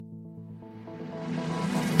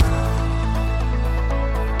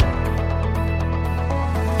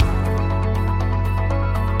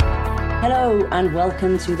and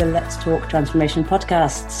welcome to the Let's Talk Transformation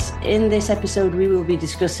podcasts. In this episode, we will be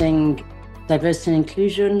discussing diversity and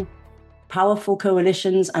inclusion, powerful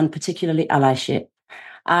coalitions, and particularly allyship.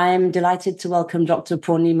 I'm delighted to welcome Dr.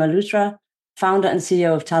 Poornima Luthra, founder and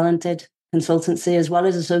CEO of Talented Consultancy, as well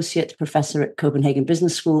as associate professor at Copenhagen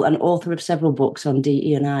Business School and author of several books on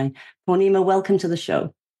DE&I. Poornima, welcome to the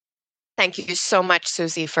show. Thank you so much,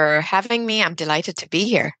 Susie, for having me. I'm delighted to be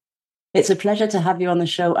here. It's a pleasure to have you on the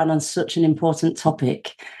show and on such an important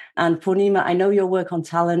topic. And Poornima, I know your work on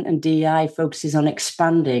talent and DEI focuses on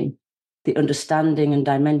expanding the understanding and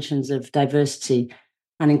dimensions of diversity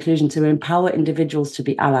and inclusion to empower individuals to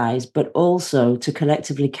be allies, but also to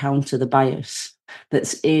collectively counter the bias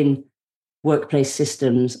that's in workplace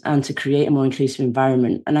systems and to create a more inclusive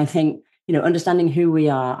environment. And I think, understanding who we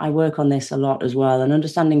are, I work on this a lot as well, and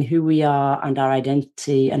understanding who we are and our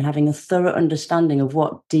identity and having a thorough understanding of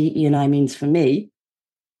what DE&I means for me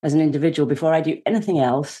as an individual before I do anything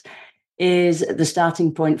else is the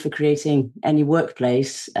starting point for creating any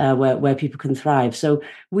workplace where people can thrive. So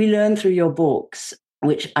we learn through your books,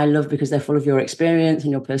 which I love because they're full of your experience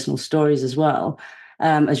and your personal stories as well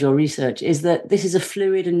as your research, is that this is a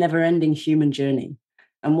fluid and never-ending human journey,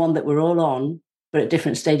 and one that we're all on, but at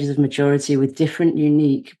different stages of maturity with different,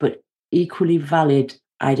 unique, but equally valid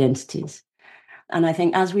identities. And I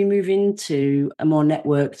think as we move into a more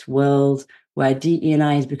networked world where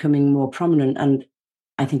DE&I is becoming more prominent, and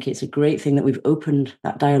I think it's a great thing that we've opened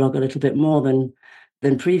that dialogue a little bit more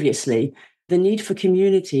than previously, the need for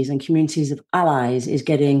communities and communities of allies is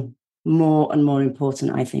getting more and more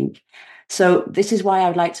important, I think. So this is why I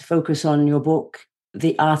would like to focus on your book,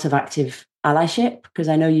 The Art of Active Allyship, because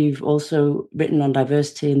I know you've also written on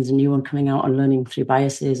diversity and there's a new one coming out on learning through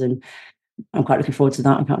biases, and I'm quite looking forward to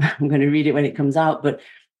that. I'm going to read it when it comes out. But,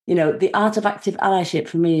 the art of active allyship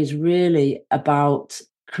for me is really about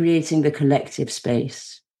creating the collective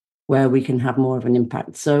space where we can have more of an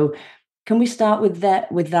impact. So can we start with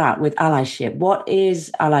allyship? What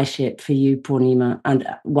is allyship for you, Poornima, and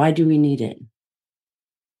why do we need it?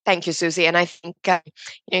 Thank you, Susie. And I think,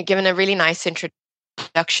 given a really nice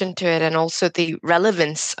introduction to it and also the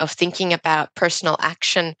relevance of thinking about personal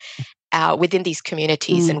action within these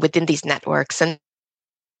communities and within these networks. And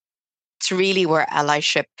it's really where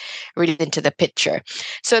allyship really into the picture.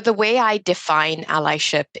 So the way I define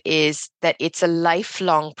allyship is that it's a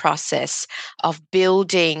lifelong process of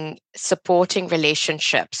building, supporting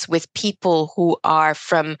relationships with people who are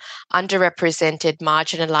from underrepresented,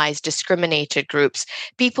 marginalized, discriminated groups,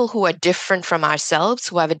 people who are different from ourselves,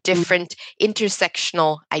 who have a different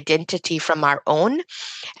intersectional identity from our own.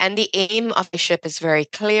 And the aim of allyship is very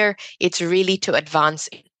clear. It's really to advance.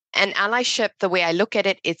 And allyship, the way I look at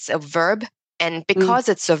it, it's a verb. And because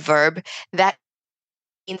it's a verb, that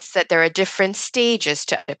means that there are different stages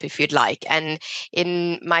to it, if you'd like. And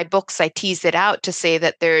in my books, I tease it out to say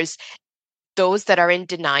that there's those that are in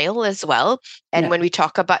denial as well. And when we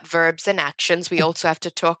talk about verbs and actions, we also have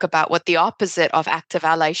to talk about what the opposite of active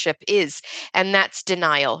allyship is. And that's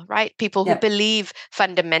denial, right? People who believe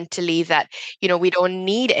fundamentally that, we don't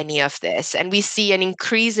need any of this. And we see an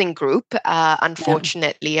increasing group,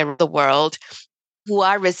 unfortunately, around the world who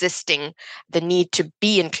are resisting the need to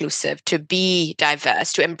be inclusive, to be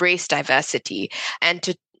diverse, to embrace diversity, and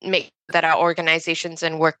to make that our organizations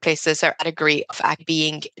and workplaces are at a degree of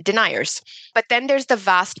being deniers. But then there's the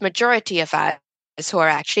vast majority of us who are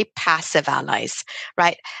actually passive allies,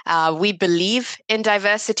 right? We believe in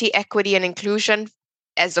diversity, equity, and inclusion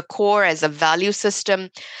as a core, as a value system,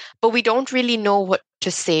 but we don't really know what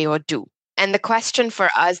to say or do. And the question for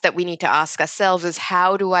us that we need to ask ourselves is,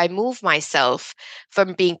 how do I move myself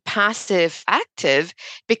from being passive active?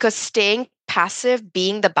 Because staying passive,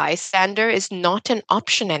 being the bystander, is not an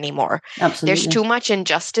option anymore. Absolutely. There's too much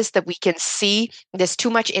injustice that we can see. There's too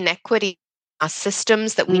much inequity in our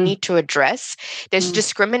systems that we need to address. There's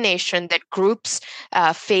discrimination that groups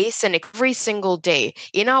face in every single day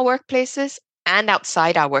in our workplaces and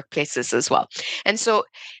outside our workplaces as well. And so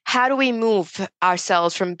how do we move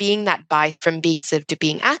ourselves from being that from being passive to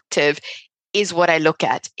being active is what I look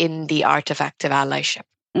at in the art of active allyship.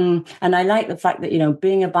 And I like the fact that,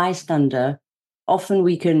 being a bystander, often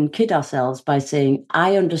we can kid ourselves by saying,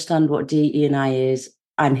 I understand what DE&I is.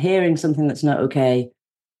 I'm hearing something that's not okay,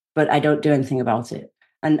 but I don't do anything about it.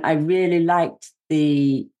 And I really liked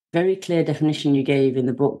the very clear definition you gave in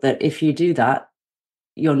the book that if you do that,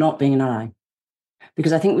 you're not being an ally.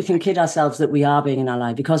 Because I think we can kid ourselves that we are being an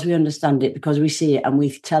ally because we understand it, because we see it, and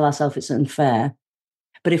we tell ourselves it's unfair.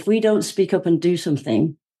 But if we don't speak up and do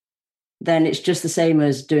something, then it's just the same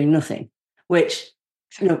as doing nothing, which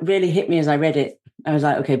really hit me as I read it. I was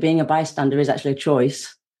like, okay, being a bystander is actually a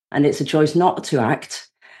choice. and it's a choice not to act.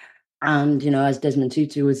 And, as Desmond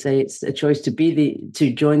Tutu would say, it's a choice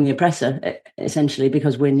to join the oppressor, essentially,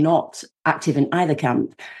 because we're not active in either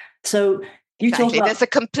camp. So you talk about... There's a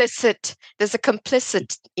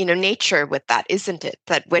complicit, nature with that, isn't it?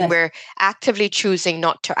 That when we're actively choosing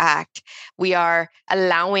not to act, we are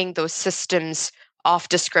allowing those systems of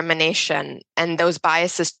discrimination and those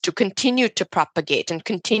biases to continue to propagate and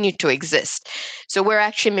continue to exist. So we're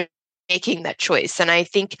actually making that choice. And I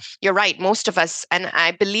think you're right. Most of us, and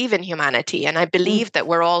I believe in humanity, and I believe that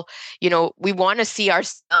we're all, we want to see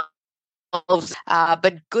ourselves,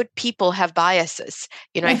 but good people have biases.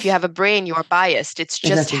 If you have a brain, you are biased. It's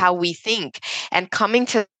just how we think. And coming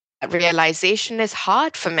to that realization is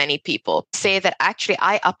hard for many people. Say that actually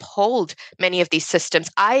I uphold many of these systems.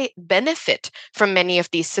 I benefit from many of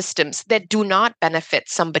these systems that do not benefit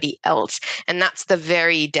somebody else. And that's the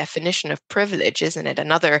very definition of privilege, isn't it?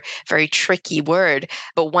 Another very tricky word,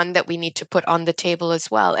 but one that we need to put on the table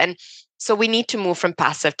as well. And so we need to move from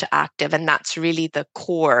passive to active. And that's really the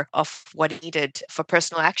core of what is needed for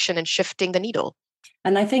personal action and shifting the needle.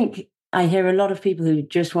 And I think I hear a lot of people who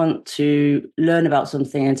just want to learn about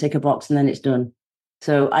something and tick a box and then it's done.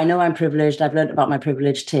 So I know I'm privileged. I've learned about my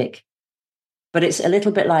privilege, tick. But it's a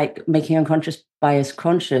little bit like making unconscious bias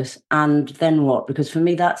conscious. And then what? Because for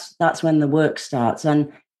me, that's when the work starts.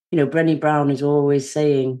 And, Brené Brown is always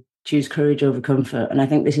saying, choose courage over comfort. And I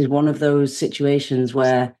think this is one of those situations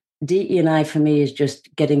where DE&I for me is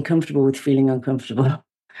just getting comfortable with feeling uncomfortable.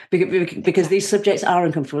 Because these subjects are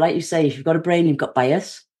uncomfortable. Like you say, if you've got a brain, you've got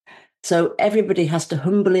bias. So everybody has to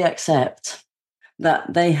humbly accept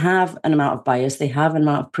that they have an amount of bias, they have an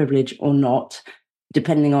amount of privilege or not,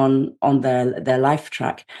 depending on their life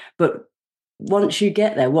track. But once you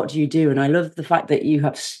get there, what do you do? And I love the fact that you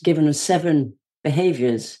have given us 7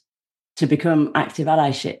 behaviors to become active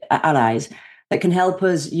allies that can help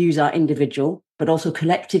us use our individual, but also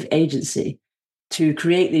collective agency to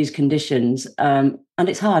create these conditions. And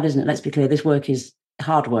it's hard, isn't it? Let's be clear, this work is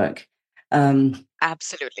hard work.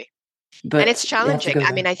 Absolutely. And it's challenging.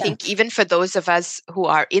 I mean, I think even for those of us who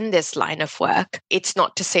are in this line of work, it's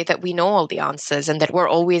not to say that we know all the answers and that we're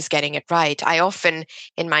always getting it right. I often,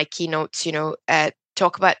 in my keynotes,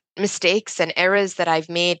 talk about mistakes and errors that I've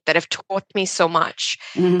made that have taught me so much.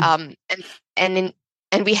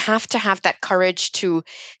 And we have to have that courage to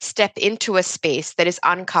step into a space that is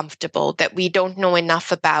uncomfortable, that we don't know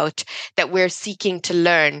enough about, that we're seeking to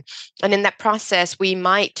learn. And in that process, we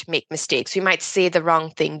might make mistakes. We might say the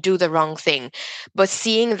wrong thing, do the wrong thing, but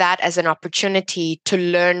seeing that as an opportunity to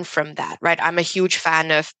learn from that, right? I'm a huge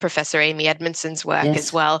fan of Professor Amy Edmondson's work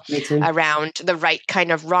as well around the right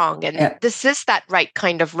kind of wrong. And this is that right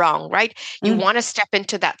kind of wrong, right? You want to step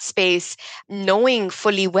into that space knowing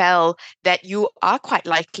fully well that you are quite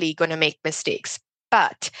likely going to make mistakes.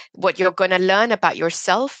 But what you're going to learn about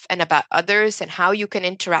yourself and about others and how you can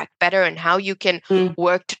interact better and how you can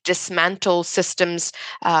work to dismantle systems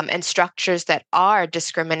and structures that are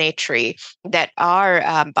discriminatory, that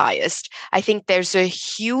are biased. I think there's a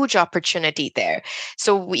huge opportunity there.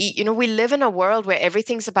 So we live in a world where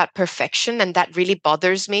everything's about perfection, and that really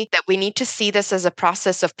bothers me, that we need to see this as a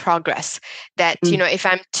process of progress. That, if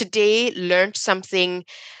I'm today learned something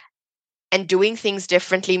and doing things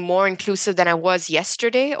differently, more inclusive than I was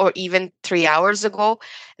yesterday or even 3 hours ago,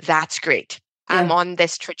 that's great. I'm on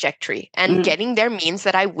this trajectory. And getting there means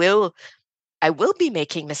that I will be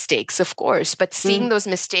making mistakes, of course, but seeing those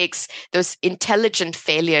mistakes, those intelligent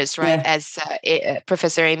failures, right, as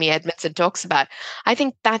Professor Amy Edmondson talks about, I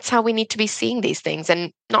think that's how we need to be seeing these things.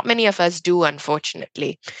 And not many of us do,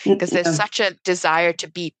 unfortunately, because there's such a desire to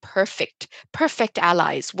be perfect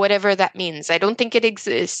allies, whatever that means. I don't think it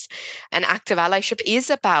exists. And active allyship is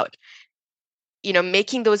about,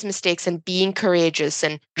 making those mistakes and being courageous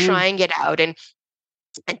and trying it out and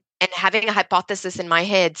having a hypothesis in my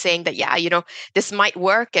head saying that, this might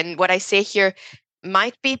work. And what I say here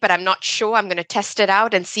might be, but I'm not sure. I'm going to test it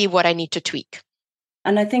out and see what I need to tweak.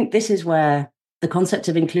 And I think this is where the concept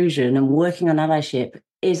of inclusion and working on allyship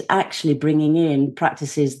is actually bringing in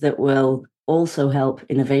practices that will also help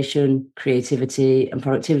innovation, creativity, and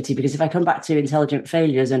productivity. Because if I come back to intelligent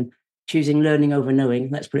failures and choosing learning over knowing,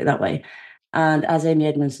 let's put it that way. And as Amy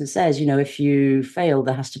Edmondson says, if you fail,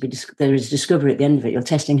 there is discovery at the end of it. You're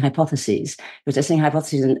testing hypotheses.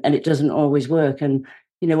 And it doesn't always work. And,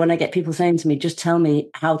 when I get people saying to me, just tell me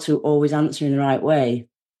how to always answer in the right way,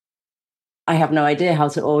 I have no idea how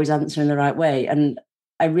to always answer in the right way. And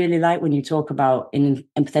I really like when you talk about in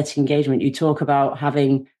empathetic engagement, you talk about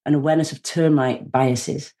having an awareness of termite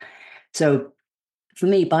biases. So for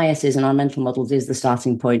me, biases in our mental models is the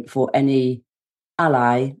starting point for any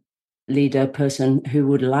ally leader, person who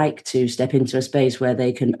would like to step into a space where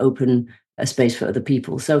they can open a space for other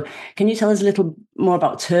people. So can you tell us a little more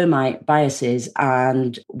about termite biases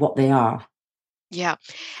and what they are? Yeah.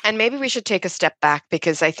 And maybe we should take a step back,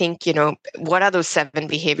 because I think, what are those 7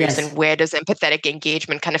 behaviors and where does empathetic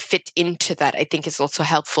engagement kind of fit into that? I think is also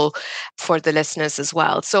helpful for the listeners as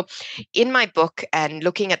well. So in my book, and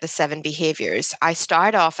looking at the 7 behaviors, I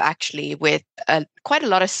start off actually with quite a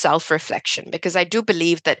lot of self-reflection, because I do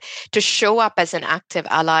believe that to show up as an active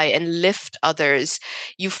ally and lift others,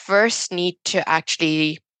 you first need to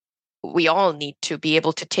actually we all need to be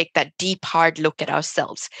able to take that deep, hard look at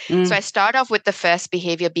ourselves. So I start off with the first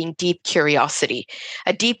behavior being deep curiosity,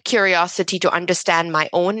 a deep curiosity to understand my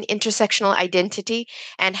own intersectional identity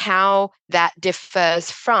and how that differs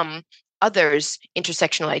from others'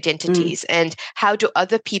 intersectional identities, and how do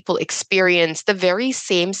other people experience the very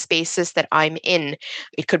same spaces that I'm in.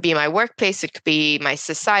 It could be my workplace, it could be my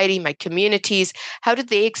society, my communities. How do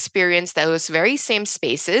they experience those very same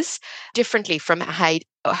spaces differently from how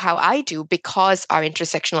I do, because our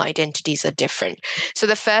intersectional identities are different? So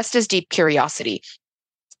the first is deep curiosity.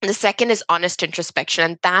 The second is honest introspection.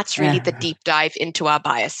 And that's really the deep dive into our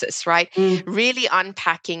biases, right? Really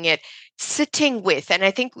unpacking it, sitting with. And I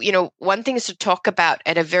think, one thing is to talk about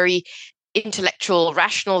at a very intellectual,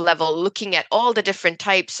 rational level, looking at all the different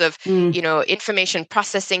types of, information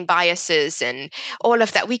processing biases and all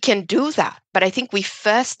of that. We can do that. But I think we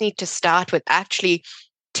first need to start with actually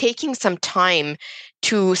taking some time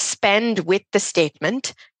to spend with the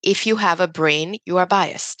statement, if you have a brain, you are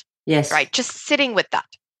biased. Yes. Right? Just sitting with that.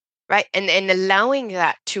 Right. And allowing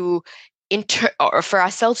that to or for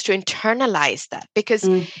ourselves to internalize that, because,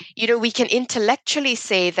 we can intellectually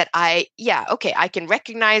say that I can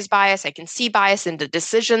recognize bias. I can see bias in the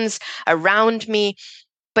decisions around me.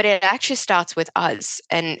 But it actually starts with us.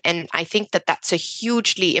 And I think that that's a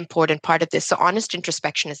hugely important part of this. So honest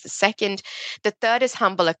introspection is the second. The third is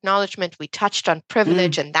humble acknowledgement. We touched on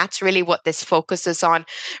privilege, and that's really what this focuses on.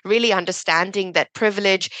 Really understanding that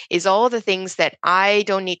privilege is all the things that I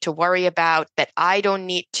don't need to worry about, that I don't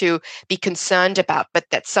need to be concerned about, but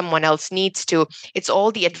that someone else needs to. It's all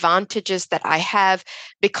the advantages that I have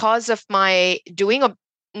because of my doing, or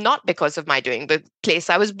not because of my doing, the place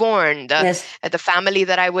I was born, the family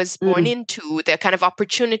that I was born into, the kind of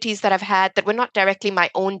opportunities that I've had that were not directly my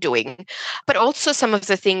own doing, but also some of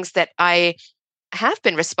the things that I have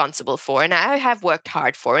been responsible for and I have worked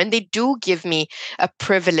hard for. And they do give me a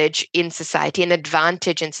privilege in society, an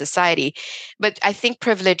advantage in society. But I think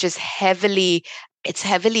privilege is heavily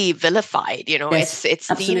vilified. Yes, it's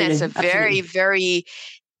seen as a very, very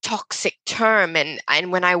toxic term.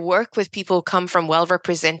 And when I work with people who come from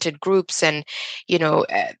well-represented groups, and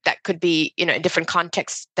that could be in different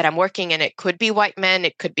contexts that I'm working in, it could be white men,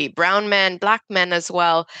 it could be brown men, black men as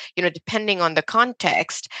well, depending on the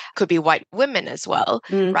context, could be white women as well,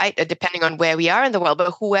 right, depending on where we are in the world.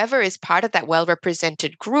 But whoever is part of that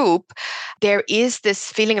well-represented group, there is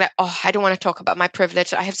this feeling like, I don't want to talk about my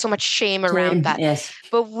privilege, I have so much shame around that. Yes.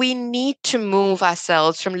 But we need to move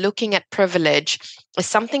ourselves from looking at privilege as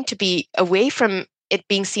something to be away from it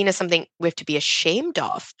being seen as something we have to be ashamed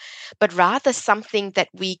of, but rather something that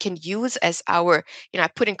we can use as our, I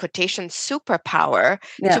put in quotations, superpower,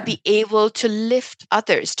 to be able to lift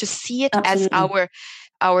others, to see it as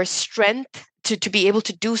our strength, to be able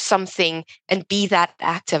to do something and be that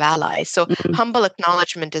active ally. So humble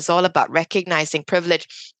acknowledgement is all about recognizing privilege,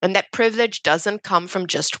 and that privilege doesn't come from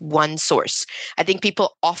just one source. I think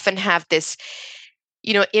people often have this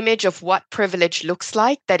image of what privilege looks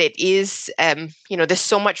like, that it is, there's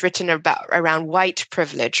so much written around white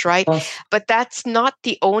privilege, right? But that's not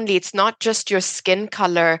it's not just your skin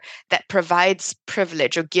color that provides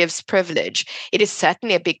privilege or gives privilege. It is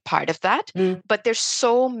certainly a big part of that, but there's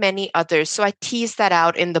so many others. So I tease that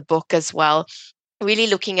out in the book as well, really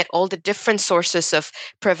looking at all the different sources of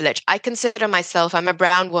privilege. I'm a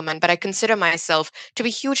brown woman, but I consider myself to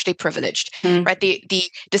be hugely privileged, right? The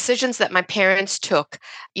decisions that my parents took,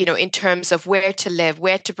 in terms of where to live,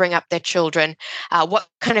 where to bring up their children, what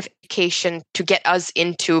kind of education to get us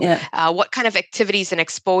into, what kind of activities and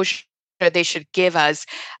exposure they should give us.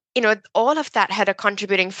 All of that had a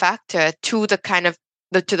contributing factor to the kind of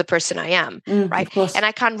to the person I am, right? And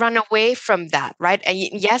I can't run away from that, right? And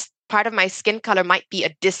yes, part of my skin color might be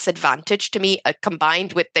a disadvantage to me,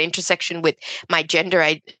 combined with the intersection with my gender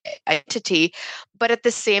identity. But at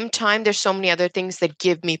the same time, there's so many other things that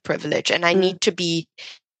give me privilege. And I need to be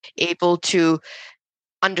able to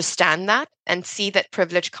understand that and see that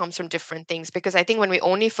privilege comes from different things. Because I think when we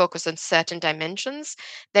only focus on certain dimensions,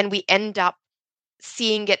 then we end up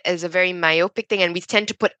seeing it as a very myopic thing, and we tend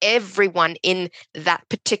to put everyone in that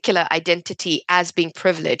particular identity as being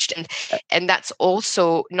privileged, and that's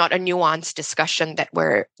also not a nuanced discussion that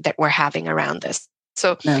we're having around this.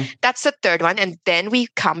 So that's the third one. And then we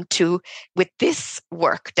come to, with this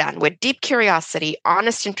work done, with deep curiosity,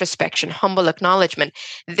 honest introspection, humble acknowledgement,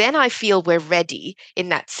 then I feel we're ready in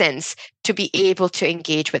that sense to be able to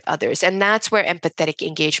engage with others. And that's where empathetic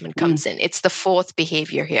engagement comes in. It's the fourth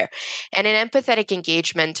behavior here. And in empathetic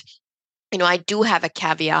engagement, I do have a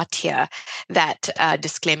caveat here, that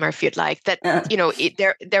disclaimer, if you'd like, that,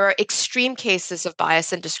 there are extreme cases of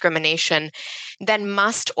bias and discrimination that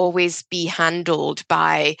must always be handled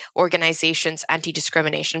by organizations'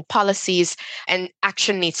 anti-discrimination policies, and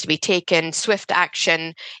action needs to be taken, swift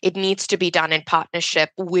action. It needs to be done in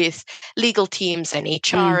partnership with legal teams and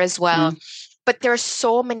HR as well. But there are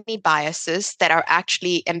so many biases that are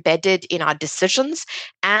actually embedded in our decisions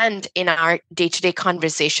and in our day-to-day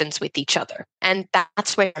conversations with each other. And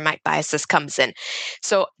that's where termite biases comes in.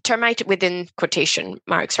 So termite within quotation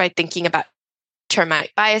marks, right? Thinking about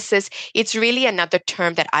termite biases, it's really another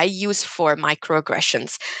term that I use for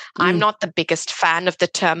microaggressions. I'm not the biggest fan of the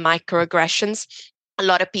term microaggressions. A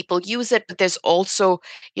lot of people use it, but there's also,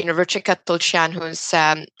 Ruchika Tulsian, who's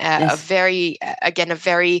a very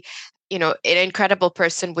an incredible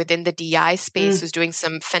person within the DI space who's doing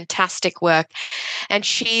some fantastic work. And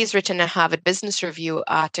she's written a Harvard Business Review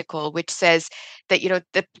article, which says that,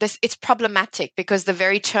 it's problematic because the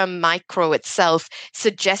very term micro itself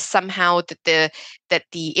suggests somehow that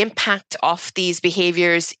the impact of these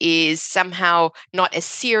behaviors is somehow not as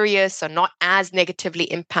serious or not as negatively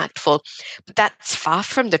impactful. But that's far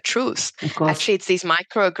from the truth. Actually, it's these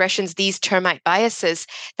microaggressions, these termite biases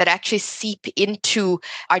that actually seep into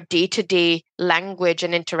our day-to-day language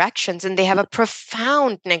and interactions, and they have a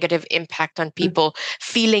profound negative impact on people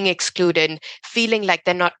feeling excluded, feeling like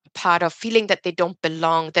they're not part of, feeling that they don't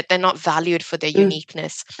belong, that they're not valued for their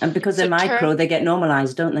uniqueness. And because they're micro, they get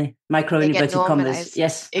normalized, don't they? Micro in inverted commas.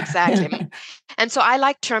 Yes, exactly. And so I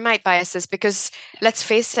like termite biases because, let's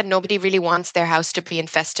face it, nobody really wants their house to be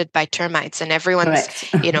infested by termites, and everyone's,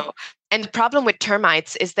 and the problem with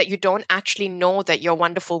termites is that you don't actually know that your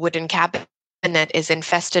wonderful wooden cabinet is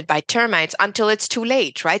infested by termites until it's too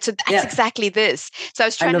late, right? So that's exactly this. So I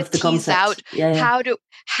was trying to tease out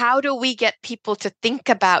how do we get people to think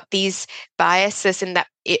about these biases in that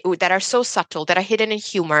are so subtle, that are hidden in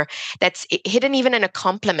humor, that's hidden even in a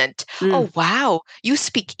compliment. Oh, wow, you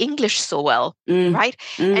speak English so well, right?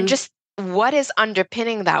 And just what is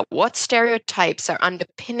underpinning that? What stereotypes are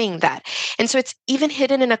underpinning that? And so it's even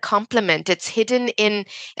hidden in a compliment. It's hidden in,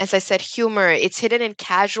 as I said, humor. It's hidden in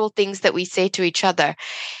casual things that we say to each other.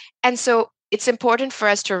 And so it's important for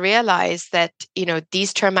us to realize that,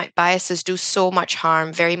 these termite biases do so much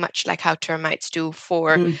harm, very much like how termites do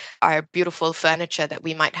for our beautiful furniture that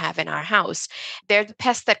we might have in our house. They're the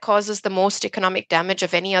pest that causes the most economic damage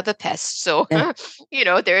of any other pest. So,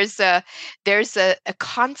 there's a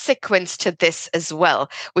consequence to this as well,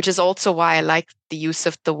 which is also why I like the use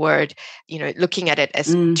of the word, looking at it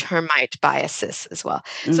as termite biases as well.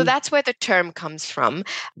 So that's where the term comes from.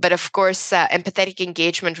 But of course, empathetic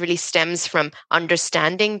engagement really stems from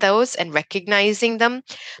understanding those and recognizing them,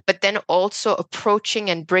 but then also approaching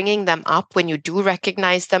and bringing them up when you do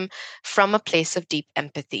recognize them from a place of deep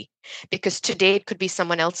empathy. Because today it could be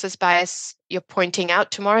someone else's bias you're pointing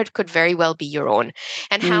out, tomorrow it could very well be your own.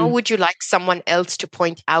 And how would you like someone else to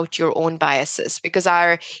point out your own biases? Because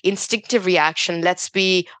our instinctive reaction, let's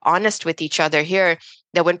be honest with each other here,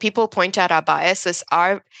 that when people point out our biases,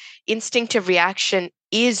 our instinctive reaction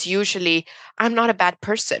is usually, I'm not a bad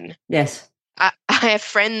person. Yes. I have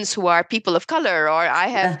friends who are people of color, or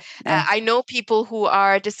I know people who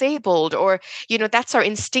are disabled, or, that's our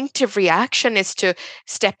instinctive reaction, is to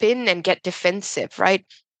step in and get defensive, right?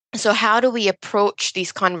 So how do we approach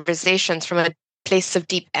these conversations from a place of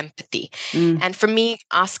deep empathy? And for me,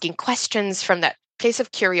 asking questions from that place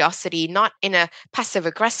of curiosity, not in a passive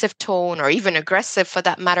aggressive tone or even aggressive for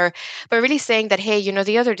that matter, but really saying that, hey,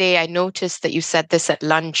 the other day I noticed that you said this at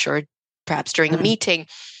lunch or perhaps during a meeting.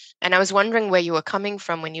 And I was wondering where you were coming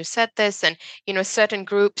from when you said this. And, certain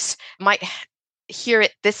groups might hear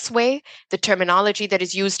it this way. The terminology that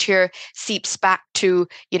is used here seeps back to,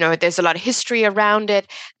 there's a lot of history around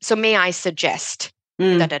it. So may I suggest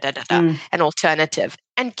an alternative?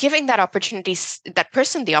 And giving that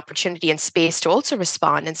person the opportunity and space to also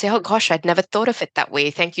respond and say, oh gosh, I'd never thought of it that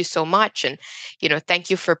way. Thank you so much. And,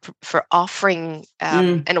 thank you for offering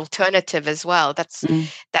an alternative as well. That's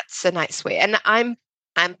a nice way. And I'm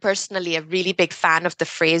I'm personally a really big fan of the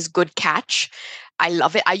phrase good catch. I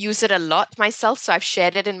love it. I use it a lot myself. So I've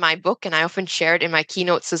shared it in my book, and I often share it in my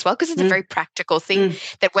keynotes as well, because it's a very practical thing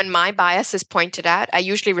that when my bias is pointed out, I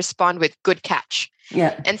usually respond with good catch.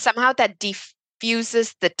 Yeah. And somehow that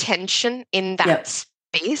diffuses the tension in that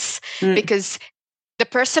space, because the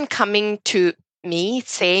person coming to me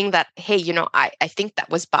saying that, hey, I think that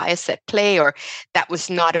was bias at play, or that was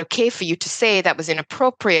not okay for you to say, that was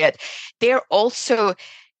inappropriate. They're also,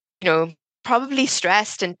 probably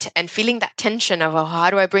stressed and feeling that tension of, oh, how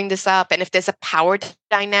do I bring this up? And if there's a power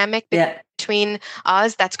dynamic between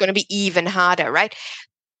us, that's going to be even harder, right?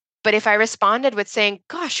 But if I responded with saying,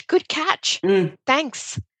 gosh, good catch.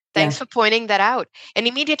 Thanks. Thanks for pointing that out. And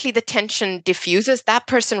immediately the tension diffuses. That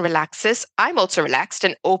person relaxes. I'm also relaxed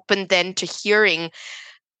and open then to hearing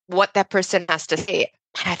what that person has to say.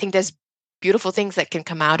 And I think there's beautiful things that can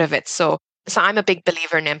come out of it. So I'm a big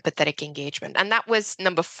believer in empathetic engagement. And that was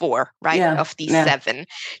number 4, right, of these 7.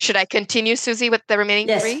 Should I continue, Susie, with the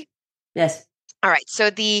remaining 3? Yes. All right. So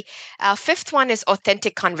the 5th one is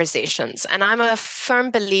authentic conversations. And I'm a firm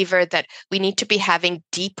believer that we need to be having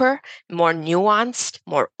deeper, more nuanced,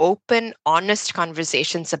 more open, honest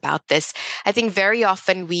conversations about this. I think very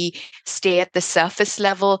often we stay at the surface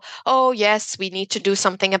level. Oh, yes, we need to do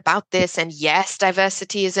something about this. And yes,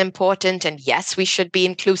 diversity is important. And yes, we should be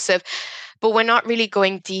inclusive. But we're not really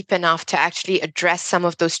going deep enough to actually address some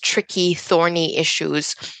of those tricky, thorny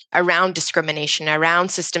issues around discrimination, around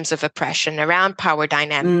systems of oppression, around power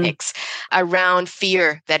dynamics, around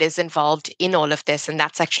fear that is involved in all of this. And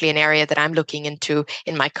that's actually an area that I'm looking into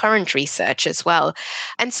in my current research as well.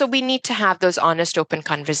 And so we need to have those honest, open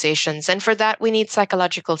conversations. And for that, we need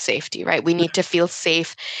psychological safety, right? We need to feel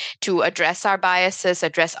safe to address our biases,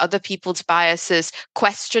 address other people's biases,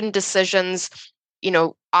 question decisions,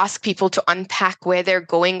 ask people to unpack where they're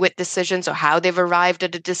going with decisions or how they've arrived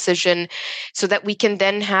at a decision, so that we can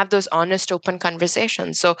then have those honest, open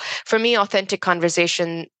conversations. So for me, authentic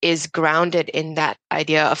conversation is grounded in that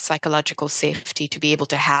idea of psychological safety to be able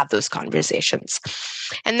to have those conversations.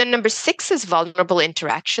 And then number 6 is vulnerable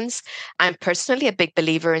interactions. I'm personally a big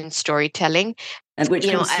believer in storytelling. And which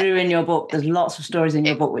comes through in your book. There's lots of stories in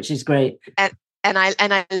your book, which is great. And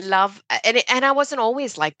I love, and I wasn't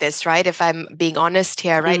always like this, right? If I'm being honest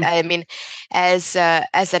here, right? I mean, as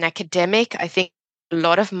an academic, I think a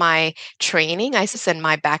lot of my training, and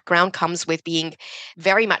my background comes with being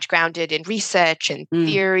very much grounded in research and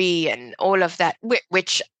theory and all of that,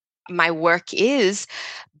 which my work is.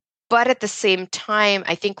 But at the same time,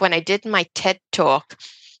 I think when I did my TED talk,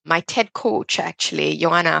 my TED coach, actually,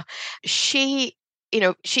 Joanna, she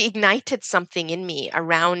ignited something in me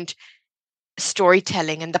around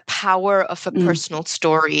storytelling and the power of a personal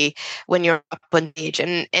story when you're up on stage.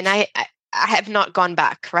 And I have not gone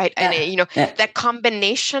back, right? And that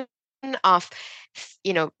combination of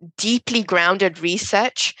deeply grounded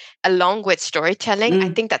research along with storytelling, I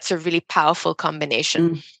think that's a really powerful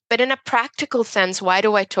combination. But in a practical sense, why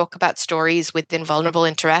do I talk about stories within vulnerable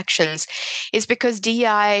interactions? Is because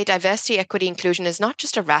DEI, diversity, equity, inclusion, is not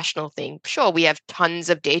just a rational thing. Sure, we have tons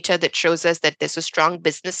of data that shows us that there's a strong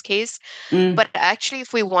business case. But actually,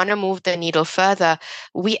 if we want to move the needle further,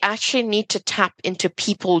 we actually need to tap into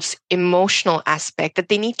people's emotional aspect, that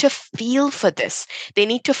they need to feel for this. They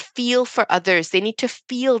need to feel for others. They need to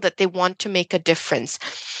feel that they want to make a difference.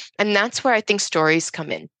 And that's where I think stories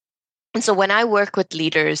come in. And so when I work with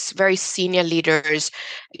leaders, very senior leaders,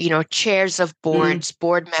 chairs of boards,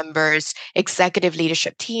 board members, executive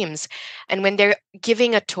leadership teams, and when they're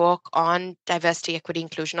giving a talk on diversity, equity,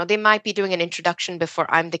 inclusion, or they might be doing an introduction before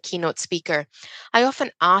I'm the keynote speaker, I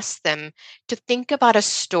often ask them to think about a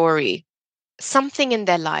story, something in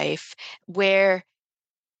their life where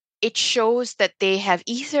it shows that they have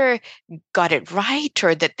either got it right,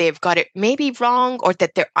 or that they've got it maybe wrong, or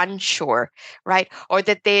that they're unsure, right? Or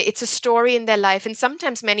that it's a story in their life. And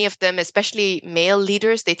sometimes many of them, especially male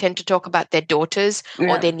leaders, they tend to talk about their daughters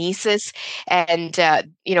or their nieces. And,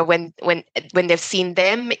 when they've seen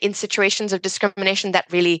them in situations of discrimination that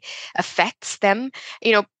really affects them,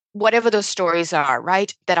 whatever those stories are,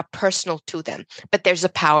 right, that are personal to them. But there's a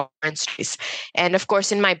power in stories. And of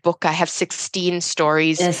course, in my book, I have 16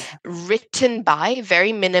 stories written by,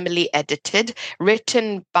 very minimally edited,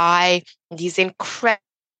 written by these incredible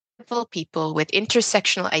people with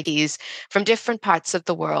intersectional ideas from different parts of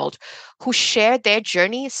the world who share their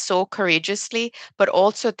journey so courageously, but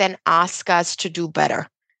also then ask us to do better.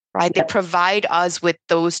 Right? They provide us with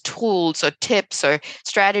those tools or tips or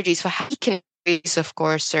strategies for how we can. Of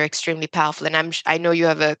course, are extremely powerful, and I know you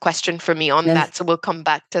have a question for me on that, so we'll come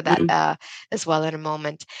back to that as well in a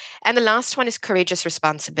moment. And the last one is courageous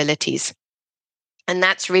responsibilities. And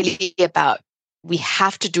that's really about, we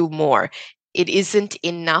have to do more. It isn't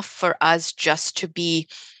enough for us just to be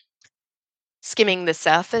skimming the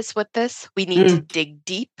surface with this. We need to dig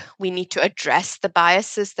deep. We need to address the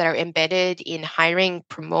biases that are embedded in hiring,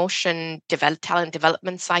 promotion, talent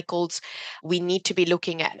development cycles. We need to be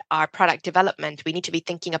looking at our product development. We need to be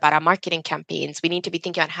thinking about our marketing campaigns. We need to be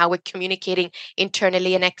thinking about how we're communicating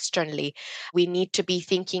internally and externally. We need to be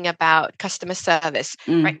thinking about customer service,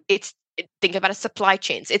 right? Think about a supply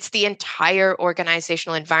chains. It's the entire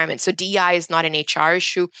organizational environment. So DI is not an HR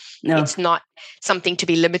issue. No. It's not something to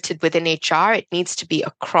be limited within HR. It needs to be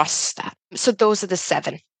across that. So those are the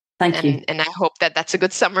 7. Thank you. And I hope that that's a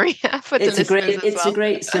good summary for the listeners as well. It's a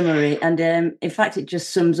great summary. And in fact, it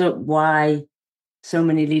just sums up why so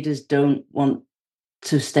many leaders don't want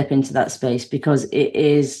to step into that space, because it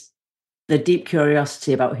is the deep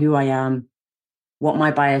curiosity about who I am, what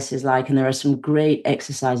my bias is like. And there are some great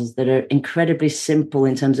exercises that are incredibly simple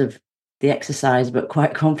in terms of the exercise, but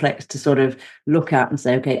quite complex to sort of look at and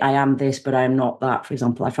say, okay, I am this, but I am not that, for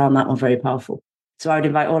example. I found that one very powerful. So I would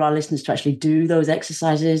invite all our listeners to actually do those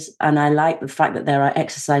exercises. And I like the fact that there are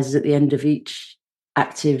exercises at the end of each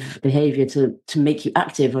active behavior to make you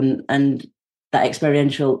active, and that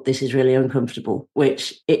experiential, this is really uncomfortable,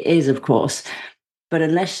 which it is, of course. But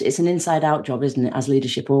unless it's an inside out job, isn't it? As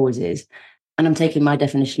leadership always is. And I'm taking my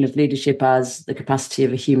definition of leadership as the capacity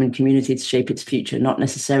of a human community to shape its future, not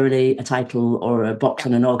necessarily a title or a box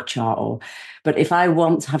on an org chart. But if I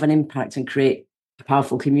want to have an impact and create a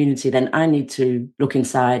powerful community, then I need to look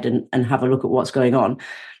inside and have a look at what's going on.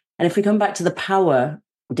 And if we come back to the power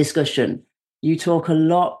discussion, you talk a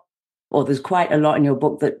lot, or there's quite a lot in your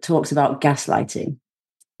book that talks about gaslighting.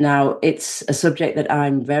 Now, it's a subject that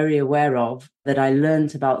I'm very aware of, that I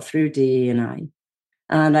learned about through DE&I.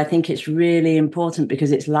 And I think it's really important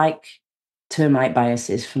because it's like termite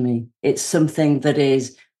biases for me. It's something that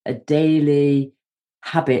is a daily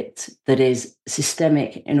habit that is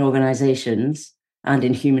systemic in organizations and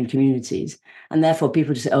in human communities. And therefore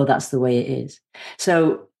people just say, oh, that's the way it is.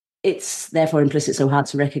 So it's therefore implicit, so hard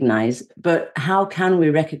to recognize. But how can we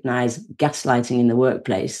recognize gaslighting in the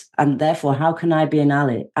workplace? And therefore, how can I be an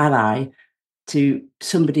ally to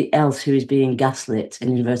somebody else who is being gaslit,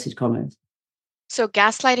 in inverted commas? So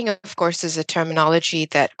gaslighting, of course, is a terminology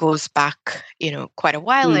that goes back, quite a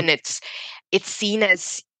while, and it's seen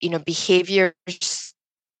as, behaviors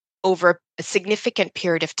over a significant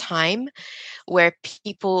period of time where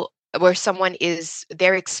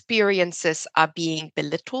their experiences are being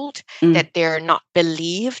belittled, that they're not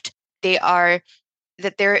believed, that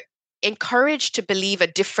they're encouraged to believe a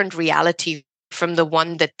different reality from the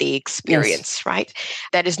one that they experience, yes. Right?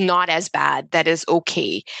 That is not as bad, that is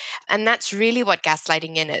okay. And that's really what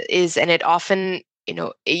gaslighting is. And it often,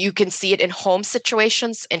 you can see it in home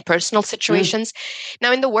situations, in personal situations.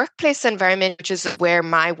 Now, in the workplace environment, which is where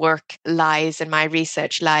my work lies and my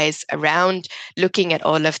research lies around looking at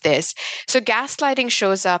all of this. So gaslighting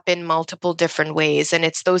shows up in multiple different ways. And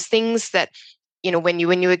it's those things that, when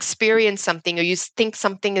you experience something, or you think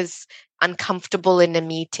something is uncomfortable in a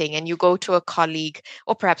meeting, and you go to a colleague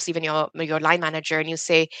or perhaps even your line manager and you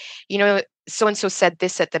say, so-and-so said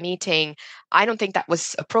this at the meeting. I don't think that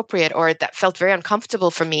was appropriate, or that felt very uncomfortable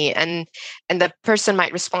for me. And the person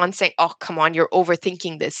might respond saying, oh, come on, you're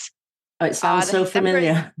overthinking this. Oh, it sounds so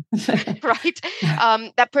familiar. Right?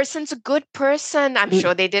 That person's a good person. I'm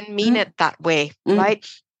sure they didn't mean it that way, right?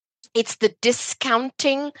 It's the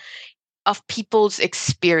discounting of people's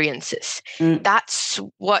experiences. That's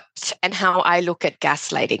what and how I look at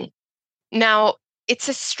gaslighting. Now, it's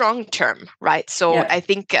a strong term, right? So I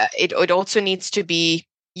think it also needs to be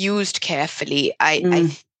used carefully, I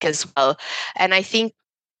think as well. And I think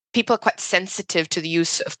people are quite sensitive to the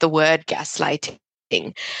use of the word gaslighting.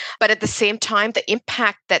 But at the same time, the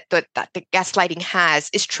impact that the gaslighting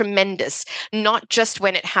has is tremendous, not just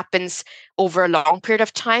when it happens over a long period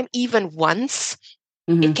of time, even once.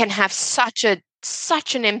 It can have such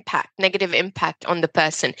an impact, negative impact on the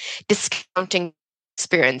person, discounting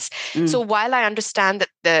experience. So while I understand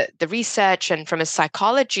that the research and from a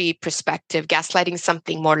psychology perspective, gaslighting is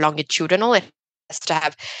something more longitudinal, it has to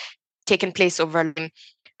have taken place over time,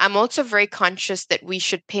 I'm also very conscious that we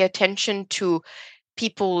should pay attention to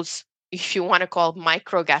people's, if you want to call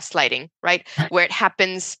micro gaslighting, right? Where it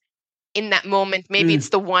happens in that moment. Maybe it's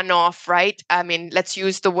the one-off, right? I mean, let's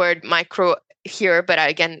use the word micro here, but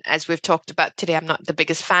again, as we've talked about today, I'm not the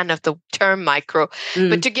biggest fan of the term micro,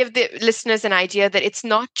 but to give the listeners an idea that it's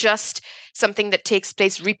not just something that takes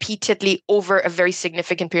place repeatedly over a very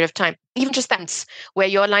significant period of time, even just once, where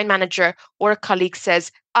your line manager or a colleague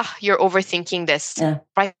says, you're overthinking this,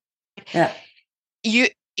 right? Yeah.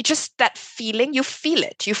 just that feeling, you feel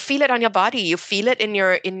it on your body, you feel it in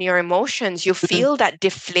your emotions, you feel that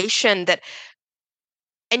deflation,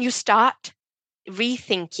 and you start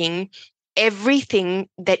rethinking everything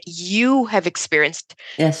that you have experienced.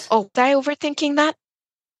 Yes. Oh, was I overthinking that?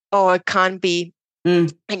 Oh, it can't be.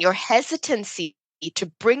 Mm. And your hesitancy to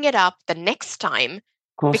bring it up the next time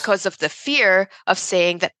because of the fear of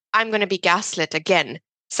saying that I'm going to be gaslit again.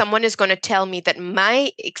 Someone is going to tell me that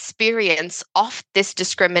my experience of this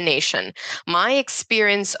discrimination, my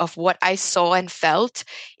experience of what I saw and felt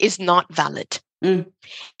is not valid. Mm.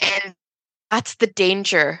 And that's the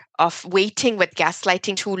danger of waiting with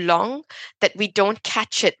gaslighting too long, that we don't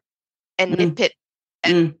catch it and nip it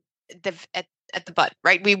at the butt,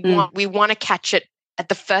 right? We want to catch it at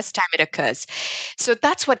the first time it occurs. So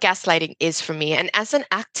that's what gaslighting is for me. And as an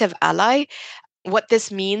active ally, what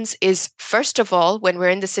this means is, first of all, when we're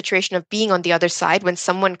in the situation of being on the other side, when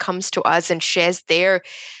someone comes to us and shares their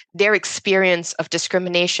experience of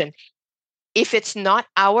discrimination, if it's not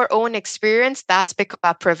our own experience, that's because of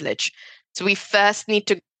our privilege. So we first need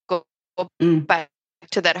to go back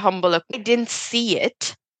to that humble, I didn't see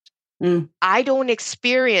it. I don't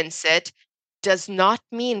experience it, does not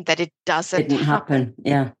mean that it doesn't happen.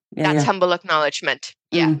 Yeah. That's humble acknowledgement.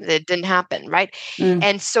 Yeah, it didn't happen, right?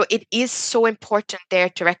 And so it is so important there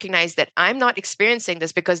to recognize that I'm not experiencing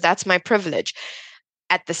this because that's my privilege.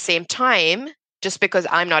 At the same time, just because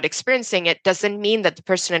I'm not experiencing it doesn't mean that the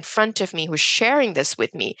person in front of me who's sharing this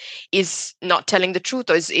with me is not telling the truth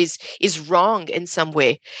or is wrong in some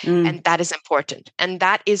way. And that is important. And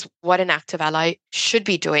that is what an active ally should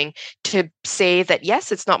be doing, to say that,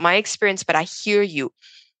 yes, it's not my experience, but I hear you.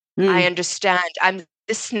 I understand. I'm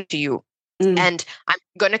listening to you. And I'm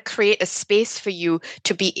going to create a space for you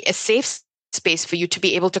to be a safe space for you to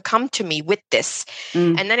be able to come to me with this.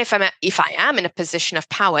 And then if I am in a position of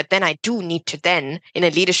power, then I do need to then, in a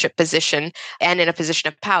leadership position and in a position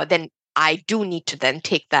of power, then I do need to then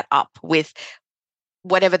take that up with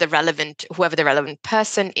whoever the relevant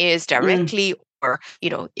person is directly, or,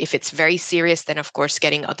 if it's very serious, then of course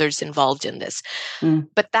getting others involved in this.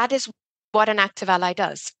 But that is what an active ally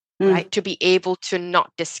does. Right? To be able to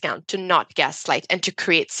not discount, to not gaslight, and to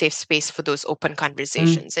create safe space for those open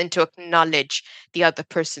conversations, and to acknowledge the other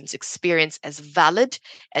person's experience as valid,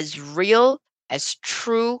 as real, as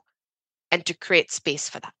true, and to create space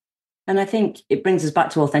for that. And I think it brings us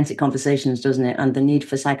back to authentic conversations, doesn't it? And the need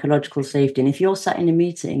for psychological safety. And if you're sat in a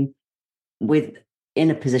meeting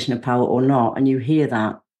in a position of power or not, and you hear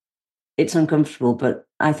that, it's uncomfortable. But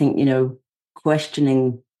I think,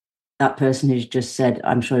 questioning that person who's just said,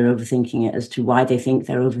 I'm sure you're overthinking it, as to why they think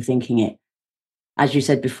they're overthinking it, as you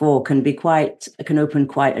said before, can open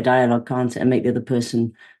quite a dialogue, can't it, and make the other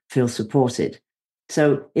person feel supported.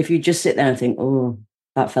 So if you just sit there and think, oh,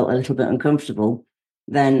 that felt a little bit uncomfortable,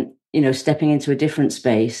 then, stepping into a different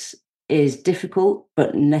space is difficult,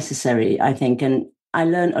 but necessary, I think. And I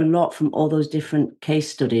learned a lot from all those different case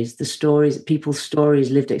studies, the stories, people's stories,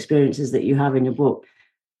 lived experiences that you have in your book.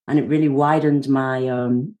 And it really widened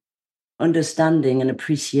my understanding and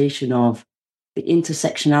appreciation of the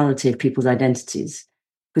intersectionality of people's identities,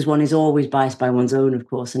 because one is always biased by one's own, of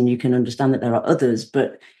course, and you can understand that there are others,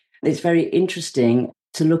 but it's very interesting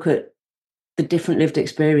to look at the different lived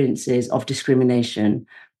experiences of discrimination,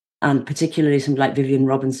 and particularly something like Vivian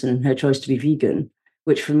Robinson, her choice to be vegan,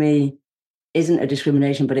 which for me isn't a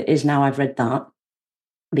discrimination, but it is now. I've read that,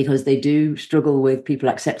 because they do struggle with people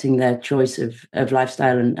accepting their choice of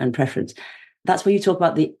lifestyle and preference. That's where you talk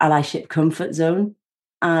about the allyship comfort zone.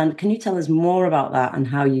 And can you tell us more about that and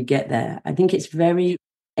how you get there? I think it's very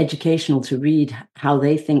educational to read how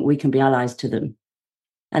they think we can be allies to them.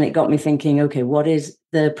 And it got me thinking, okay, what is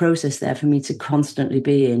the process there for me to constantly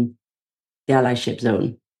be in the allyship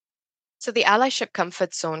zone? So the allyship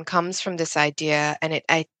comfort zone comes from this idea, and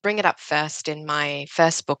I bring it up first in my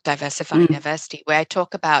first book, Diversifying Diversity, where I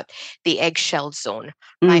talk about the eggshell zone,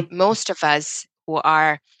 right? Most of us who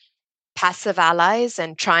are passive allies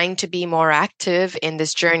and trying to be more active in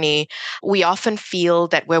this journey, we often feel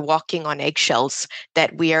that we're walking on eggshells,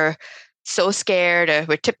 that we are so scared, or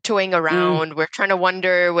we're tiptoeing around, we're trying to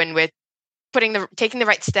wonder when we're taking the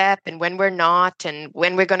right step and when we're not, and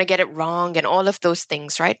when we're going to get it wrong, and all of those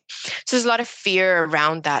things, right? So there's a lot of fear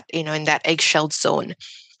around that, in that eggshell zone.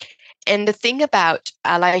 And the thing about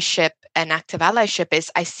allyship and active allyship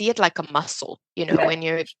is, I see it like a muscle. When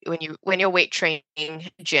you're weight training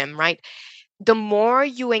gym, right? The more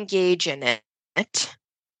you engage in it,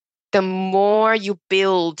 the more you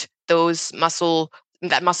build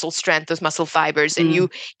that muscle strength, those muscle fibers, and you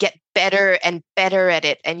get better and better at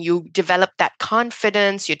it, and you develop that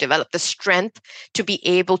confidence, you develop the strength to be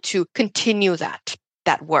able to continue that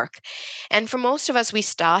that work. And for most of us, we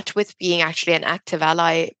start with being actually an active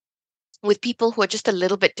ally with people who are just a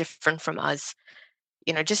little bit different from us.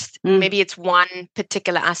 Just maybe it's one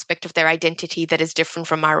particular aspect of their identity that is different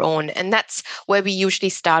from our own. And that's where we usually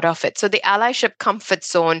start off at. So the allyship comfort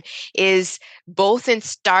zone is both in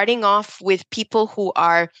starting off with people who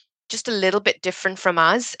are just a little bit different from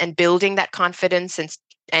us and building that confidence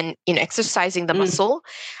and exercising the muscle,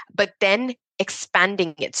 but then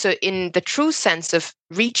expanding it. So in the true sense of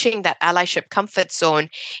reaching that allyship comfort zone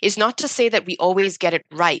is not to say that we always get it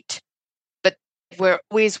right, we're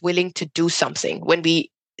always willing to do something when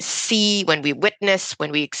we see, when we witness,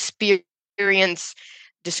 when we experience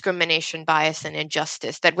discrimination, bias, and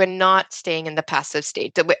injustice, that we're not staying in the passive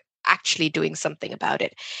state, that we're actually doing something about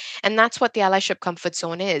it. And that's what the allyship comfort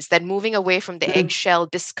zone is, that moving away from the eggshell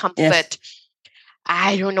discomfort. Yes.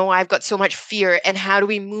 I don't know, I've got so much fear. And how do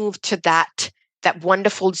we move to that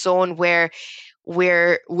wonderful zone where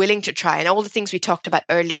we're willing to try, and all the things we talked about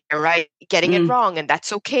earlier, right? Getting it wrong, and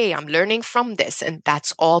that's okay. I'm learning from this, and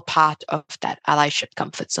that's all part of that allyship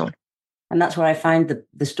comfort zone. And that's where I find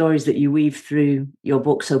the stories that you weave through your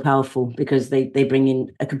book so powerful, because they bring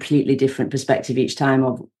in a completely different perspective each time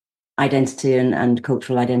of identity and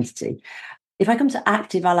cultural identity. If I come to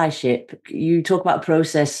active allyship, you talk about a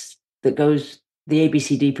process that goes, the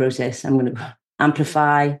ABCD process. I'm going to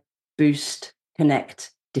amplify, boost,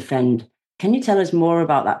 connect, defend. Can you tell us more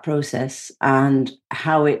about that process and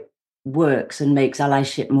how it works and makes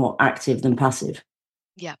allyship more active than passive?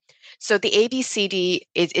 Yeah. So the ABCD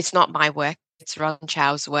it's not my work. It's Ron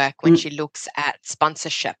Chow's work when she looks at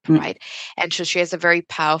sponsorship, right? And so she has a very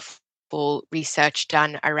powerful research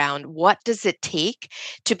done around what does it take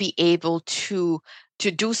to be able to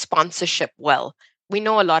do sponsorship well. We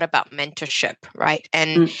know a lot about mentorship, right?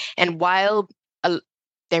 And while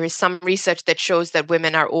there is some research that shows that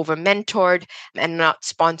women are over-mentored and not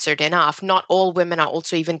sponsored enough, not all women are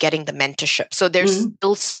also even getting the mentorship. So there's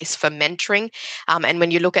still space for mentoring. And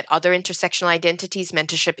when you look at other intersectional identities,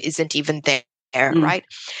 mentorship isn't even there. Right?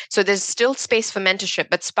 So there's still space for mentorship,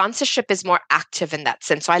 but sponsorship is more active in that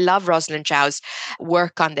sense. So I love Rosalind Zhao's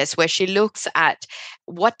work on this, where she looks at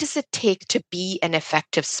what does it take to be an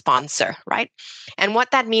effective sponsor, right? And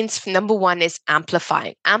what that means, number one, is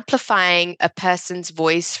amplifying a person's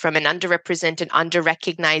voice from an underrepresented,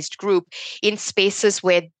 underrecognized group in spaces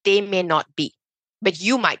where they may not be, but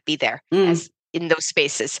you might be there as in those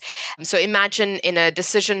spaces. So imagine in a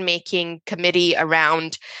decision-making committee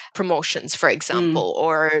around promotions, for example,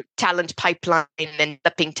 or talent pipeline and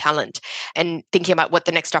developing talent and thinking about what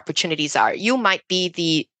the next opportunities are. You might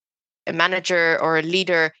be a manager or a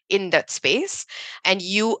leader in that space, and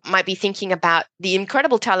you might be thinking about the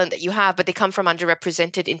incredible talent that you have, but they come from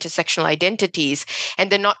underrepresented intersectional identities,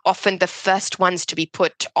 and they're not often the first ones to be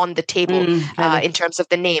put on the table in terms of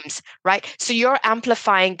the names, right? So you're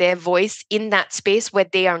amplifying their voice in that space where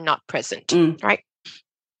they are not present, right?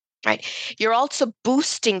 Right. You're also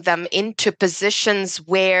boosting them into positions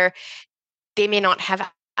where they may not have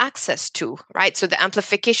access to, right? So the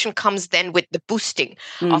amplification comes then with the boosting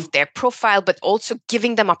of their profile, but also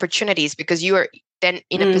giving them opportunities, because you are then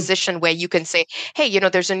in a position where you can say, hey,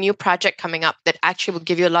 there's a new project coming up that actually will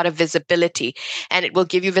give you a lot of visibility, and it will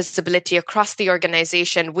give you visibility across the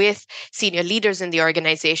organization with senior leaders in the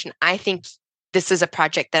organization. I think this is a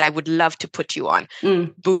project that I would love to put you on,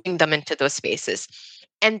 boosting them into those spaces.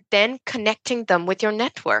 And then connecting them with your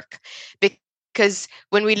network. Because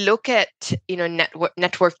when we look at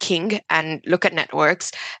networking and look at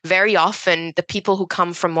networks, very often the people who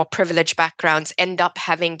come from more privileged backgrounds end up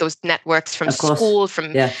having those networks from school,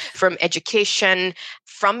 from education,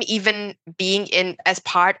 from even being in as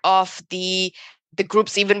part of the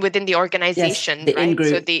groups even within the organization, the right? in-group.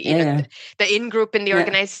 So the in-group in the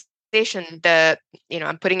organization.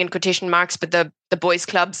 I'm putting in quotation marks, but the boys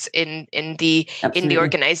clubs in the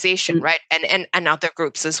organization, right? And other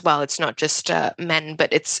groups as well. It's not just men,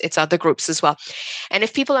 but it's other groups as well. And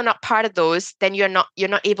if people are not part of those, then you're not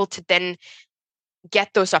able to then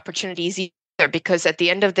get those opportunities either, because at the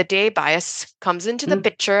end of the day, bias comes into the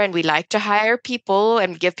picture, and we like to hire people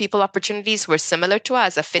and give people opportunities who are similar to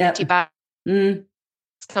us. Affinity bias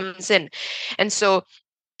comes in. And so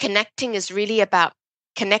connecting is really about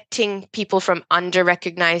connecting people from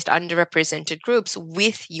underrecognized, underrepresented groups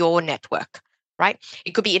with your network, right?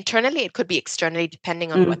 It could be internally, it could be externally,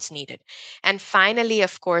 depending on what's needed. And finally,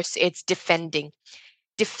 of course, it's defending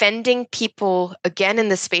people, again, in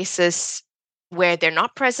the spaces where they're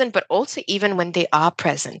not present, but also even when they are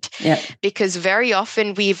present. Yeah. Because very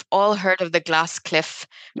often we've all heard of the glass cliff,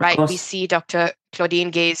 right? We see Dr.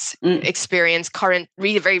 Claudine Gay's experience, current,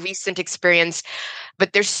 really very recent experience,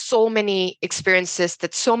 but there's so many experiences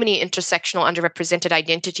that so many intersectional underrepresented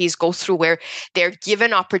identities go through where they're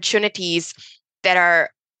given opportunities that are,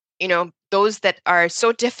 those that are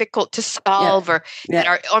so difficult to solve or that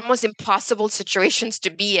are almost impossible situations to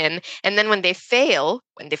be in. And then when they fail,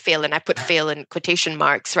 and I put fail in quotation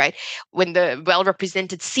marks, right? When the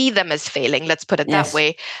well-represented see them as failing, let's put it that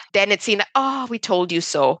way, then it's seen that, oh, we told you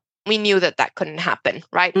so. We knew that couldn't happen,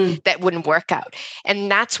 right? That wouldn't work out. And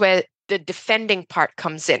that's where the defending part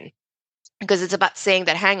comes in, because it's about saying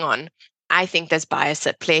that, hang on, I think there's bias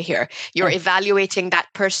at play here. You're evaluating that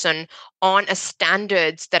person on a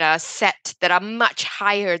standards that are set, that are much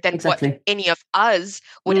higher than what any of us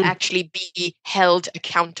would actually be held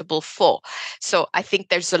accountable for. So I think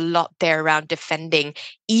there's a lot there around defending,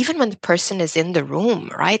 even when the person is in the room,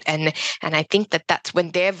 right? And I think that's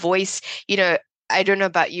when their voice, I don't know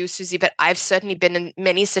about you, Susie, but I've certainly been in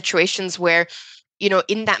many situations where,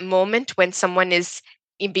 in that moment when someone is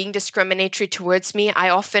being discriminatory towards me,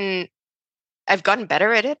 I've gotten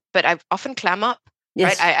better at it, but I've often clam up,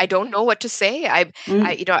 right? I don't know what to say.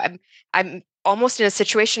 I'm almost in a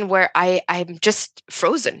situation where I'm just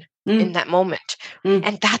frozen in that moment.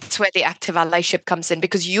 And that's where the active allyship comes in,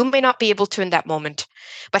 because you may not be able to in that moment,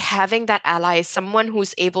 but having that ally, someone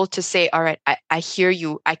who's able to say, all right, I hear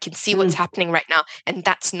you. I can see what's happening right now. And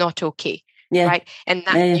that's not okay. Right. And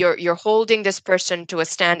that you're holding this person to a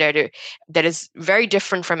standard that is very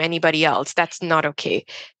different from anybody else. That's not okay.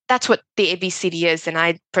 That's what the ABCD is. And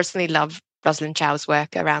I personally love Rosalind Chow's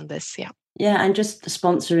work around this. Yeah. Yeah. And just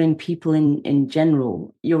sponsoring people in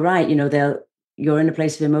general. You're right. You're in a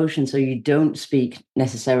place of emotion, so you don't speak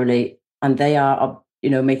necessarily, and they are,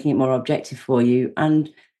 making it more objective for you. And,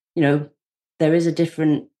 there is a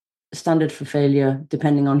different standard for failure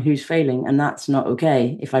depending on who's failing, and that's not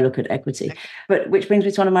okay if I look at equity. But which brings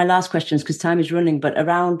me to one of my last questions, because time is running,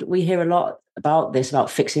 but we hear a lot about this, about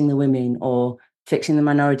fixing the women or fixing the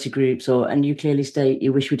minority groups, and you clearly state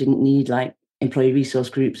you wish we didn't need like employee resource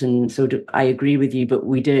groups, and so I agree with you, but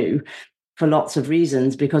we do, for lots of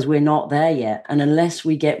reasons, because we're not there yet. And unless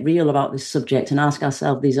we get real about this subject and ask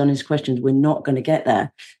ourselves these honest questions, we're not going to get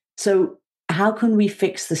there. So how can we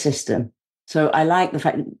fix the system? So I like the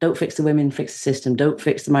fact, don't fix the women, fix the system. Don't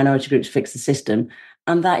fix the minority groups, fix the system.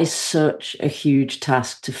 And that is such a huge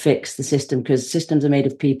task, to fix the system, because systems are made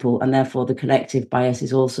of people, and therefore the collective bias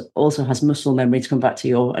is also has muscle memory, to come back to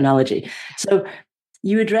your analogy. So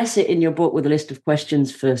you address it in your book with a list of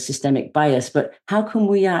questions for systemic bias, but how can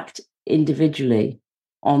we act individually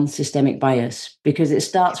on systemic bias? Because it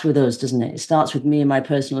starts with us, doesn't it? It starts with me and my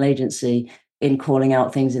personal agency in calling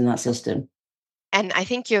out things in that system. And I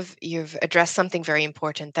think you've addressed something very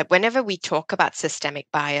important, that whenever we talk about systemic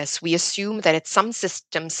bias, we assume that it's some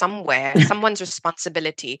system somewhere, someone's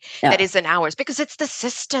responsibility that isn't ours, because it's the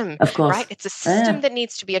system, of course, right? It's a system that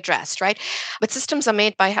needs to be addressed, right? But systems are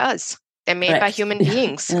made by us. They're made by human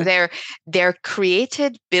beings. They're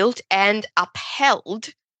created, built, and upheld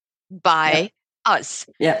by us.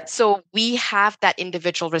 So we have that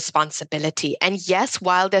individual responsibility. And yes,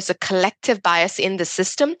 while there's a collective bias in the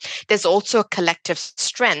system, there's also a collective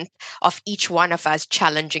strength of each one of us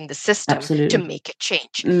challenging the system to make a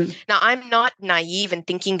change. Now, I'm not naive in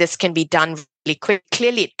thinking this can be done really quick.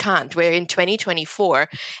 Clearly it can't. We're in 2024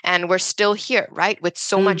 and we're still here, right? With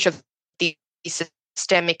so much of the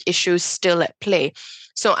systemic issues still at play.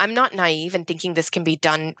 So I'm not naive in thinking this can be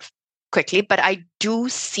done quickly, but I do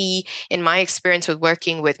see, in my experience with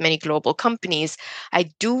working with many global companies,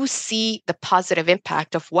 I do see the positive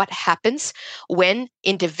impact of what happens when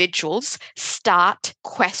individuals start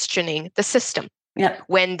questioning the system.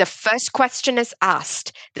 When the first question is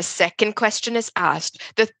asked, the second question is asked,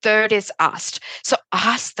 the third is asked. So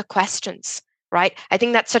ask the questions, right? I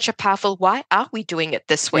think that's such a powerful, why are we doing it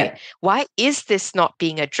this way? Why is this not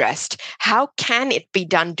being addressed? How can it be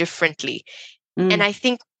done differently? And I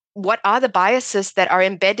think, what are the biases that are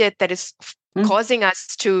embedded that is causing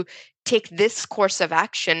us to take this course of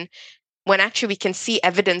action, when actually we can see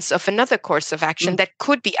evidence of another course of action that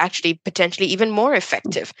could be actually potentially even more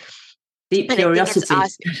effective? Deep curiosity.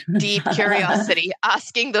 Deep curiosity,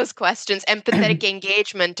 asking those questions, empathetic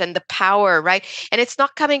engagement, and the power, right? And it's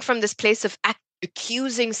not coming from this place of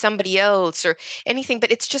accusing somebody else or anything,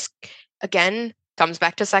 but it's just, again, comes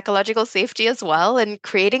back to psychological safety as well, and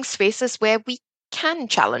creating spaces where we can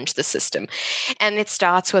challenge the system. And it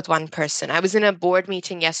starts with one person. I was in a board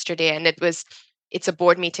meeting yesterday, and it was it's a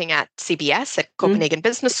board meeting at CBS, at Copenhagen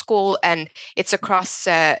Business School, and it's across,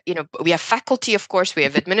 we have faculty, of course, we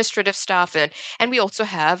have administrative staff, and we also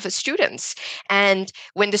have students. And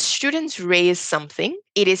when the students raise something,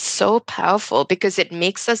 it is so powerful because it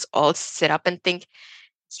makes us all sit up and think,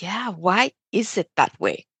 yeah, why is it that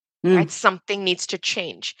way? Right? Something needs to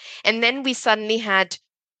change. And then we suddenly had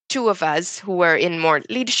two of us who were in more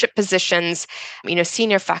leadership positions,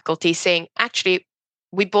 senior faculty, saying, actually,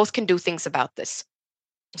 we both can do things about this.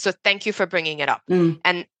 So thank you for bringing it up.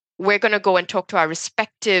 And we're going to go and talk to our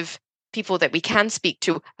respective people that we can speak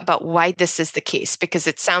to about why this is the case, because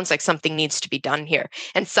it sounds like something needs to be done here.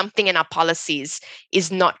 And something in our policies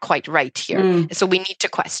is not quite right here. So we need to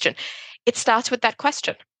question. It starts with that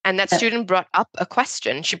question. And that student brought up a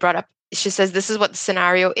question. She says, this is what the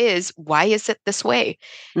scenario is. Why is it this way?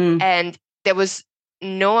 And there was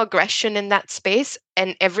no aggression in that space.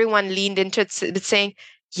 And everyone leaned into it saying,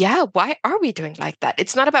 yeah, why are we doing like that?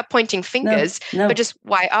 It's not about pointing fingers, but just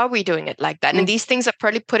why are we doing it like that? And these things are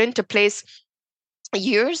probably put into place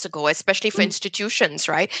years ago, especially for institutions,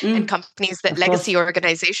 right? And companies legacy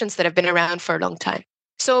organizations that have been around for a long time.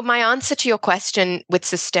 So my answer to your question with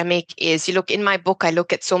systemic is, in my book, I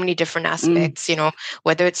look at so many different aspects,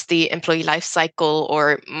 whether it's the employee life cycle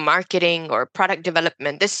or marketing or product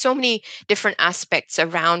development. There's so many different aspects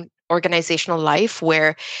around organizational life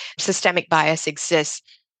where systemic bias exists.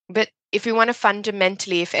 But if we want to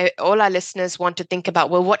fundamentally, if all our listeners want to think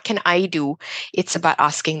about, well, what can I do? It's about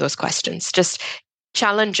asking those questions, just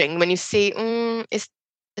challenging. When you say, is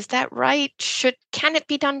that right? Can it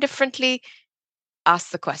be done differently?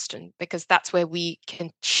 Ask the question, because that's where we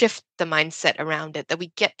can shift the mindset around it, that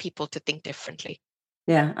we get people to think differently.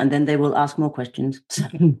 Yeah, and then they will ask more questions.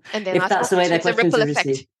 And then if that's the way their questions are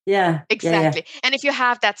received. Yeah, exactly. Yeah. And if you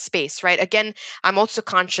have that space, right? Again, I'm also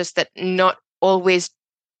conscious that not always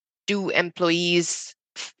do employees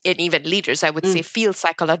and even leaders, I would say, feel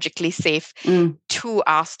psychologically safe to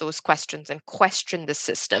ask those questions and question the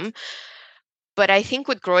system. But I think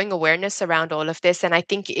with growing awareness around all of this, and I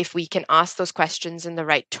think if we can ask those questions in the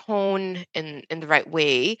right tone, in the right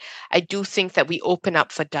way, I do think that we open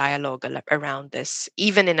up for dialogue around this,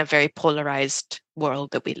 even in a very polarized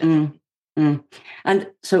world that we live in. And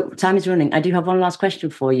so time is running. I do have one last question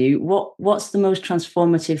for you. What's the most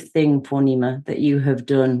transformative thing, Poornima, that you have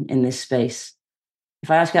done in this space? If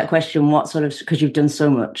I ask that question, because you've done so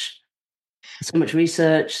much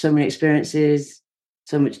research, so many experiences,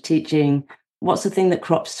 so much teaching, what's the thing that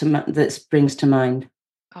that springs to mind?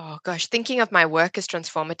 Oh gosh, thinking of my work as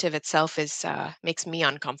transformative itself makes me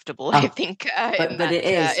uncomfortable. I think, but it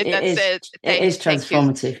is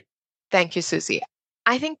transformative. Thank you, Susie.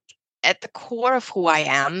 I think at the core of who I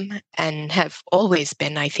am and have always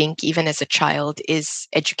been, I think, even as a child, is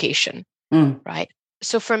education, right?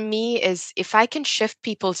 So for me, is if I can shift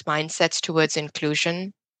people's mindsets towards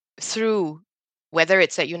inclusion through, whether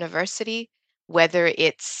it's at university, whether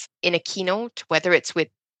it's in a keynote, whether it's with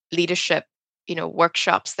leadership,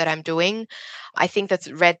 workshops that I'm doing, I think that's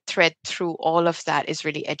red thread through all of that is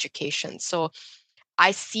really education. So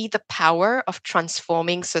I see the power of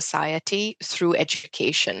transforming society through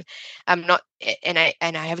education. And I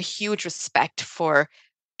have a huge respect for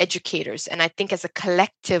educators. And I think as a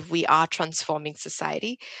collective, we are transforming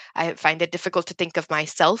society. I find it difficult to think of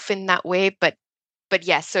myself in that way, but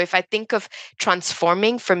yes. So if I think of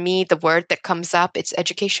transforming, for me, the word that comes up, it's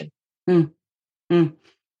education.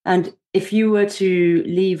 And if you were to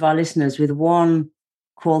leave our listeners with one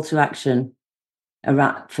call to action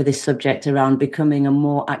for this subject around becoming a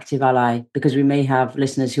more active ally, because we may have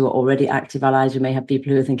listeners who are already active allies, we may have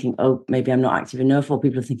people who are thinking, oh, maybe I'm not active enough, or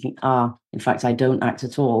people are thinking, in fact, I don't act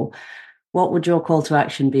at all. What would your call to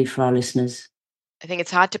action be for our listeners? I think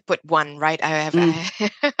it's hard to put one, right?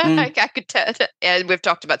 I could tell, and we've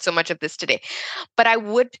talked about so much of this today, but I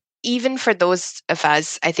would, even for those of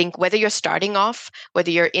us, I think whether you're starting off,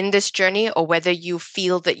 whether you're in this journey, or whether you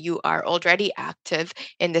feel that you are already active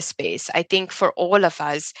in this space, I think for all of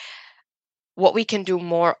us, what we can do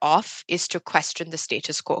more of is to question the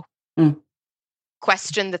status quo.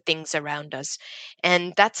 Question the things around us.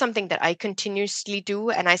 And that's something that I continuously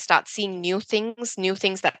do. And I start seeing new things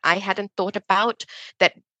that I hadn't thought about,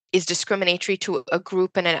 that is discriminatory to a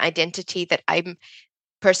group and an identity that I'm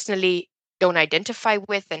personally don't identify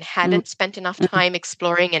with and hadn't spent enough time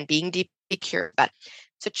exploring and being deeply curious about.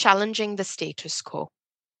 So challenging the status quo.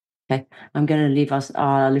 Okay, I'm going to leave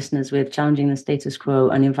our listeners with challenging the status quo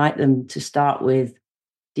and invite them to start with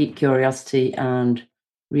deep curiosity and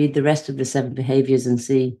read the rest of the 7 behaviors and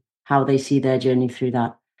see how they see their journey through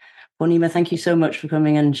that. Poornima, thank you so much for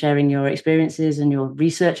coming and sharing your experiences and your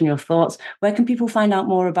research and your thoughts. Where can people find out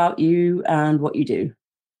more about you and what you do?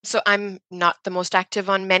 So I'm not the most active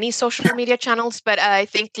on many social media channels, but I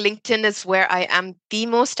think LinkedIn is where I am the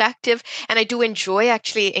most active. And I do enjoy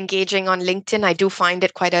actually engaging on LinkedIn. I do find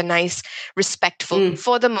it quite a nice, respectful,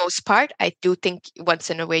 for the most part. I do think once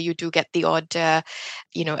in a way you do get the odd,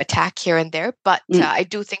 attack here and there. But I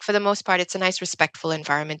do think for the most part, it's a nice, respectful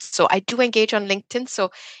environment. So I do engage on LinkedIn. So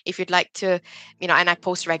if you'd like to, and I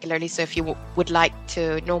post regularly. So if you would like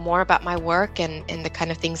to know more about my work and the kind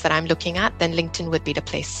of things that I'm looking at, then LinkedIn would be the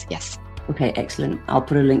place. Yes. Okay, excellent. I'll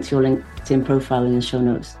put a link to your LinkedIn profile in the show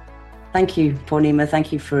notes. Thank you, Poornima.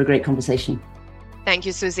 Thank you for a great conversation. Thank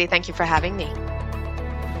you, Susie. Thank you for having me.